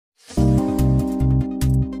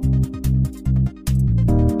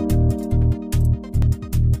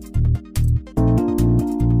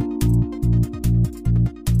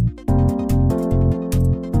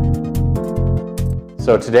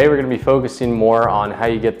So today we're going to be focusing more on how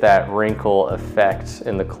you get that wrinkle effect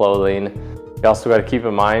in the clothing. You also got to keep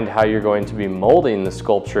in mind how you're going to be molding the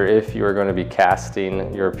sculpture if you are going to be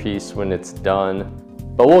casting your piece when it's done.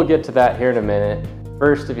 But we'll get to that here in a minute.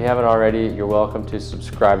 First, if you haven't already, you're welcome to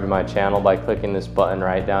subscribe to my channel by clicking this button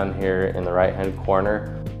right down here in the right hand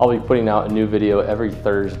corner. I'll be putting out a new video every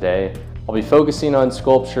Thursday. I'll be focusing on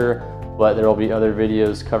sculpture, but there will be other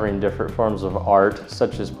videos covering different forms of art,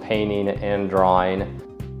 such as painting and drawing.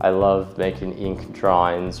 I love making ink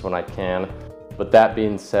drawings when I can. With that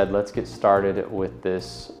being said, let's get started with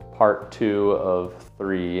this part 2 of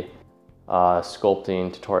 3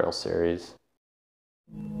 sculpting tutorial series.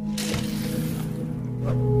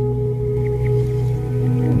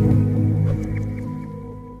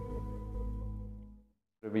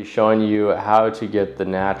 I'll be showing you how to get the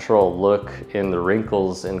natural look in the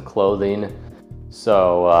wrinkles in clothing.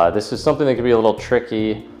 So this is something that can be a little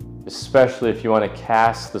tricky, especially if you want to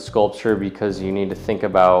cast the sculpture, because you need to think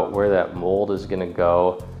about where that mold is going to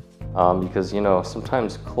go. Because, you know,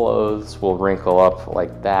 sometimes clothes will wrinkle up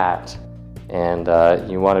like that, and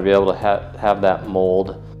you want to be able to have that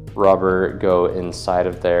mold rubber go inside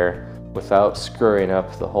of there without screwing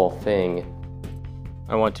up the whole thing.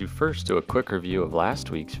 I want to first do a quick review of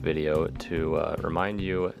last week's video to remind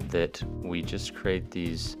you that we just create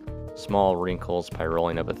these small wrinkles by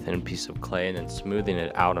rolling up a thin piece of clay and then smoothing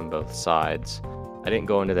it out on both sides. I didn't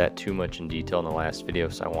go into that too much in detail in the last video,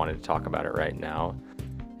 so I wanted to talk about it right now.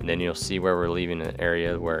 And then you'll see where we're leaving an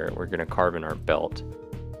area where we're going to carve in our belt.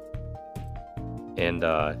 And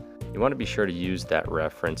you want to be sure to use that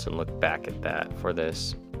reference and look back at that for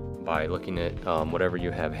this by looking at whatever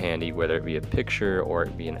you have handy, whether it be a picture or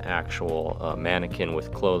it be an actual mannequin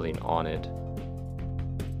with clothing on it.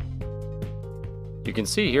 You can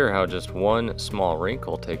see here how just one small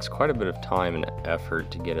wrinkle takes quite a bit of time and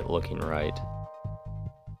effort to get it looking right.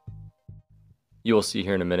 You will see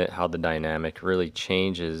here in a minute how the dynamic really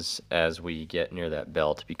changes as we get near that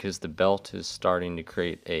belt, because the belt is starting to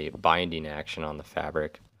create a binding action on the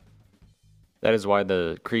fabric. That is why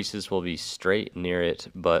the creases will be straight near it,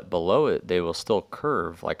 but below it they will still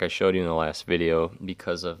curve like I showed you in the last video,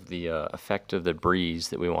 because of the effect of the breeze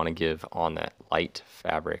that we want to give on that light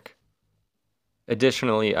fabric.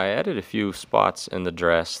 Additionally, I added a few spots in the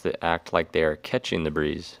dress that act like they are catching the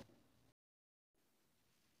breeze.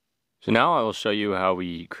 So now I will show you how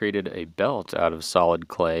we created a belt out of solid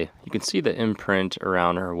clay. You can see the imprint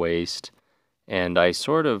around her waist, and I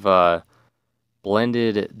sort of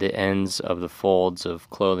blended the ends of the folds of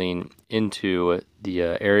clothing into the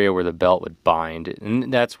area where the belt would bind.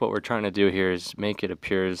 And that's what we're trying to do here, is make it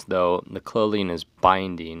appear as though the clothing is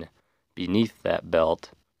binding beneath that belt.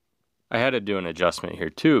 I had to do an adjustment here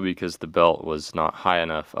too, because the belt was not high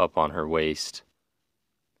enough up on her waist.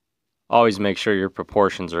 Always make sure your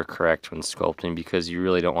proportions are correct when sculpting, because you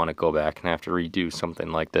really don't want to go back and have to redo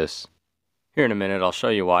something like this. Here in a minute I'll show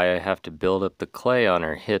you why I have to build up the clay on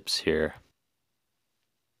her hips here.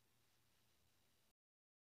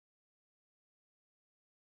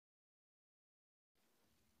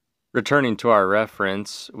 Returning to our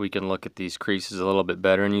reference, we can look at these creases a little bit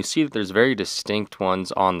better, and you see that there's very distinct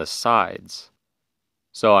ones on the sides.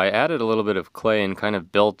 So I added a little bit of clay and kind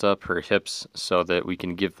of built up her hips so that we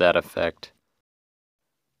can give that effect.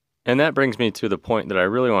 And that brings me to the point that I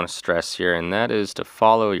really want to stress here, and that is to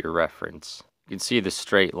follow your reference. You can see the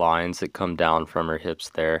straight lines that come down from her hips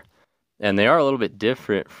there, and they are a little bit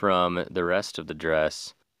different from the rest of the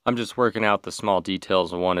dress. I'm just working out the small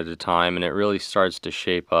details one at a time, and it really starts to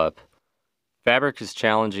shape up. Fabric is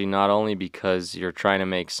challenging not only because you're trying to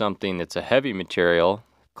make something that's a heavy material,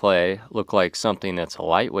 clay, look like something that's a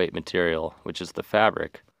lightweight material, which is the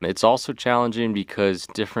fabric. It's also challenging because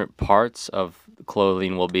different parts of the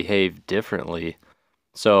clothing will behave differently.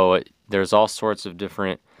 So there's all sorts of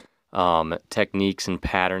different techniques and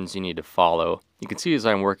patterns you need to follow. You can see as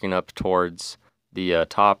I'm working up towards the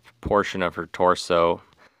top portion of her torso,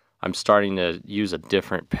 I'm starting to use a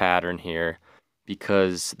different pattern here,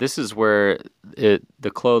 because this is where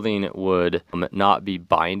the clothing would not be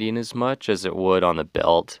binding as much as it would on the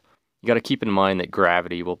belt. You got to keep in mind that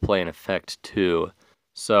gravity will play an effect too.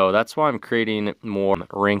 So that's why I'm creating more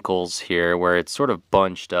wrinkles here, where it's sort of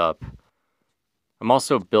bunched up. I'm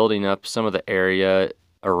also building up some of the area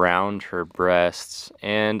around her breasts,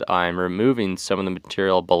 and I'm removing some of the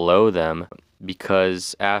material below them,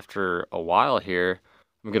 because after a while here,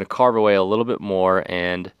 I'm going to carve away a little bit more,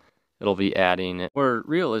 and it'll be adding more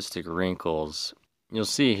realistic wrinkles. You'll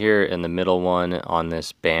see here in the middle one on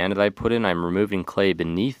this band that I put in, I'm removing clay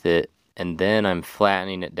beneath it, and then I'm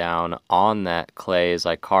flattening it down on that clay as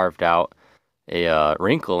I carved out a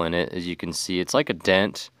wrinkle in it. As you can see, it's like a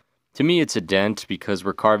dent. To me, it's a dent because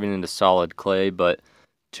we're carving into solid clay, but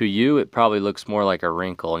to you, it probably looks more like a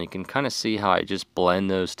wrinkle, and you can kind of see how I just blend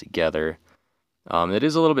those together. It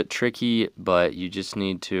is a little bit tricky, but you just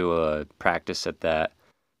need to practice at that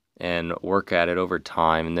and work at it over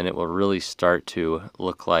time, and then it will really start to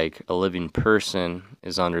look like a living person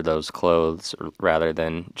is under those clothes rather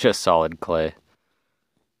than just solid clay.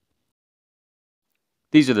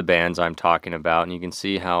 These are the bands I'm talking about, and you can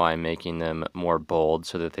see how I'm making them more bold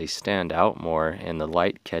so that they stand out more and the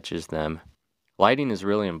light catches them. Lighting is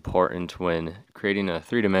really important when creating a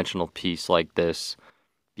three-dimensional piece like this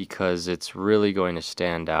because it's really going to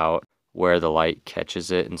stand out where the light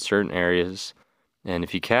catches it in certain areas. And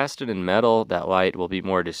if you cast it in metal, that light will be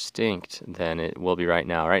more distinct than it will be right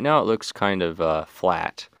now. Right now it looks kind of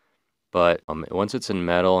flat, but once it's in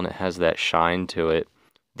metal and it has that shine to it,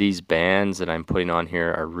 these bands that I'm putting on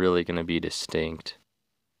here are really going to be distinct.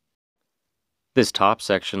 This top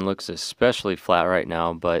section looks especially flat right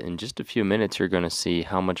now, but in just a few minutes you're going to see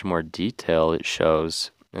how much more detail it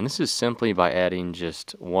shows. And this is simply by adding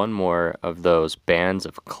just one more of those bands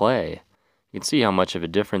of clay. You can see how much of a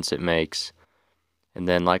difference it makes. And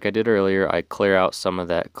then, like I did earlier, I clear out some of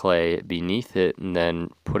that clay beneath it and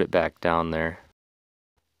then put it back down there.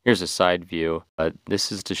 Here's a side view. This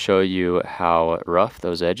is to show you how rough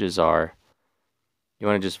those edges are. You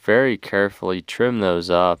want to just very carefully trim those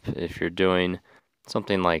up if you're doing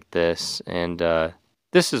something like this. And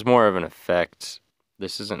this is more of an effect.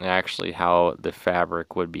 This isn't actually how the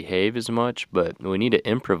fabric would behave as much, but we need to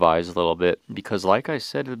improvise a little bit because, like I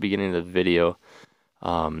said at the beginning of the video,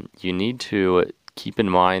 you need to keep in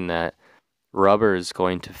mind that rubber is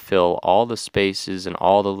going to fill all the spaces and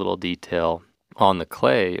all the little detail on the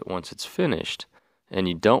clay once it's finished, and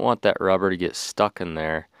you don't want that rubber to get stuck in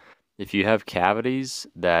there. If you have cavities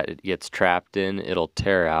that it gets trapped in, it'll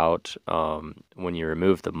tear out when you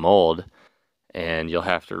remove the mold, and you'll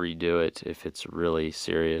have to redo it if it's really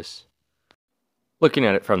serious. Looking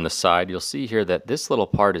at it from the side, you'll see here that this little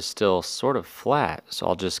part is still sort of flat, so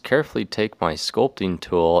I'll just carefully take my sculpting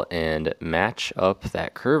tool and match up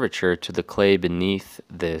that curvature to the clay beneath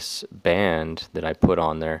this band that I put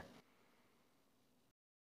on there.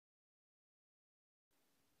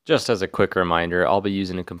 Just as a quick reminder, I'll be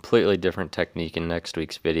using a completely different technique in next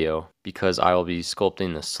week's video because I will be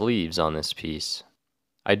sculpting the sleeves on this piece.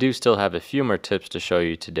 I do still have a few more tips to show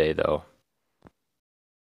you today though.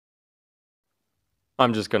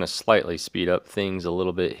 I'm just going to slightly speed up things a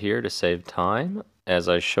little bit here to save time as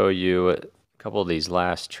I show you a couple of these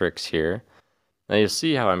last tricks here. Now you'll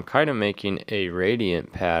see how I'm kind of making a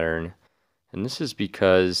radiant pattern, and this is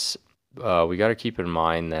because we got to keep in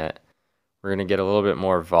mind that we're going to get a little bit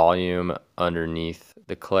more volume underneath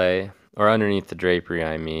the clay, or underneath the drapery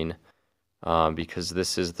I mean, because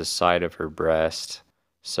this is the side of her breast.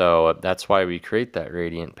 So that's why we create that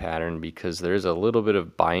radiant pattern, because there's a little bit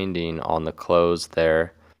of binding on the clothes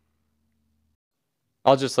there.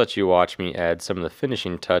 I'll just let you watch me add some of the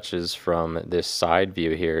finishing touches from this side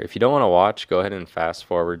view here. If you don't want to watch, go ahead and fast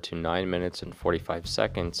forward to 9 minutes and 45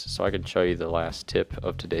 seconds so I can show you the last tip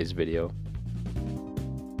of today's video.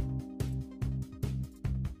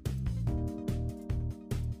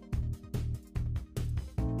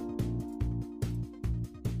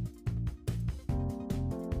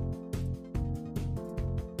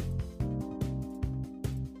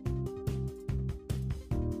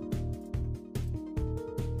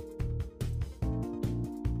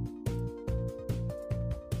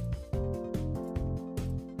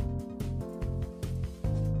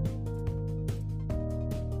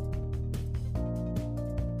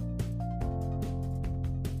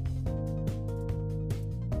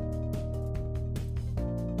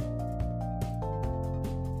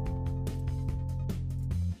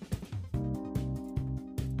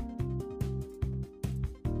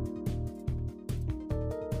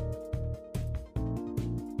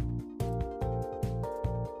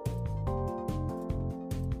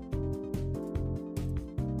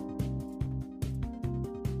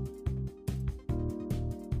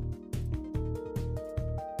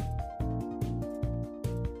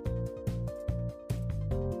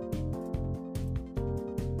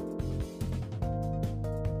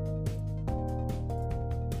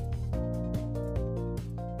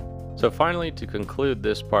 So finally, to conclude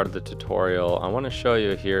this part of the tutorial, I want to show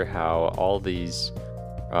you here how all these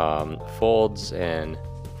folds and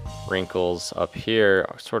wrinkles up here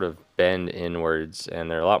sort of bend inwards, and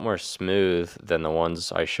they're a lot more smooth than the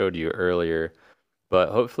ones I showed you earlier. But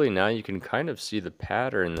hopefully now you can kind of see the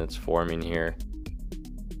pattern that's forming here.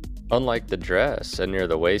 Unlike the dress and near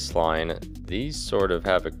the waistline, these sort of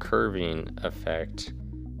have a curving effect,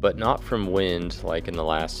 but not from wind like in the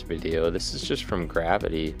last video. This is just from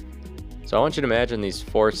gravity. So I want you to imagine these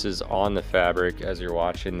forces on the fabric as you're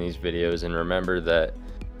watching these videos, and remember that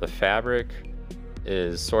the fabric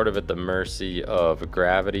is sort of at the mercy of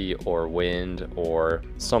gravity or wind or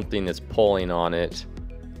something that's pulling on it.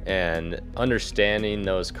 And understanding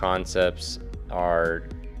those concepts are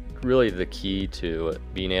really the key to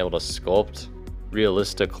being able to sculpt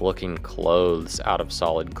realistic looking clothes out of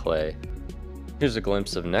solid clay. Here's a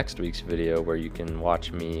glimpse of next week's video where you can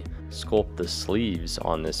watch me sculpt the sleeves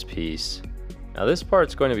on this piece. Now this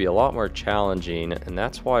part's going to be a lot more challenging, and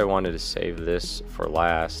that's why I wanted to save this for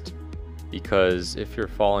last, because if you're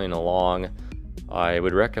following along, I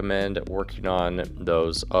would recommend working on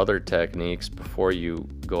those other techniques before you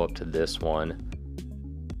go up to this one.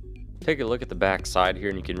 Take a look at the back side here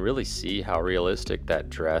and you can really see how realistic that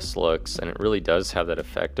dress looks, and it really does have that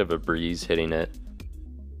effect of a breeze hitting it.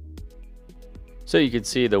 So you can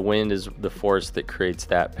see the wind is the force that creates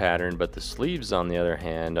that pattern, but the sleeves on the other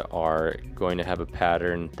hand are going to have a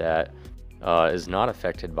pattern that is not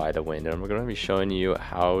affected by the wind, and we're going to be showing you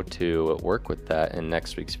how to work with that in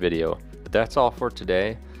next week's video. But that's all for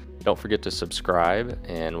today. Don't forget to subscribe,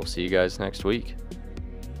 and we'll see you guys next week.